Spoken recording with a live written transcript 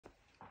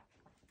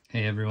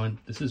Hey everyone,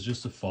 this is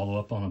just a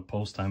follow-up on a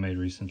post I made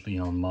recently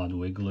on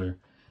Modwiggler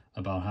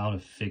about how to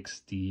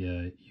fix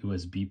the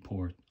USB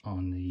port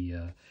on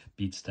the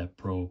Beatstep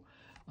Pro.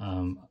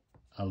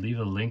 I'll leave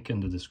a link in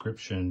the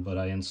description, but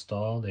I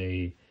installed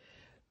a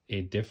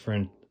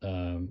different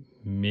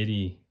micro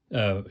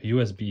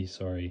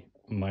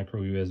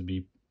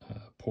USB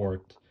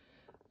port,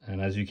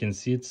 and as you can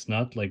see, it's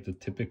not like the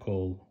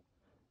typical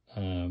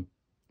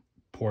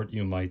port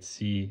you might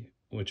see,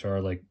 which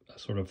are like a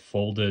sort of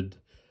folded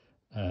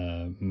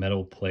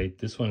metal plate.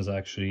 This one is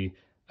actually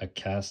a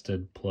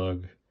casted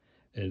plug.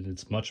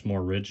 It's much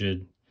more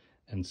rigid,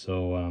 and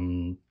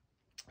so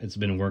it's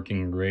been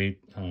working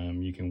great.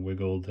 You can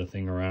wiggle the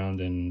thing around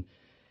and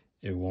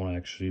it won't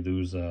actually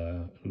lose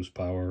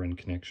power and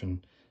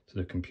connection to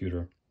the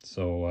computer.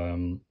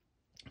 So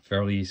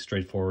fairly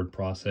straightforward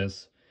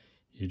process.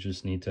 You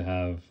just need to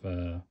have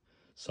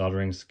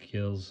soldering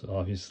skills.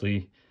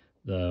 Obviously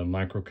the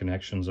micro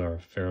connections are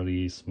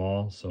fairly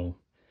small, so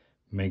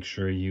make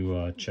sure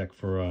you check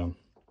for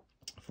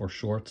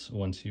shorts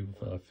once you've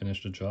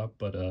finished the job,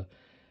 but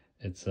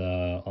it's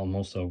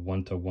almost a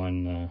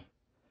one-to-one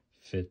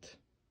fit.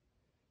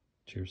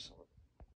 Cheers.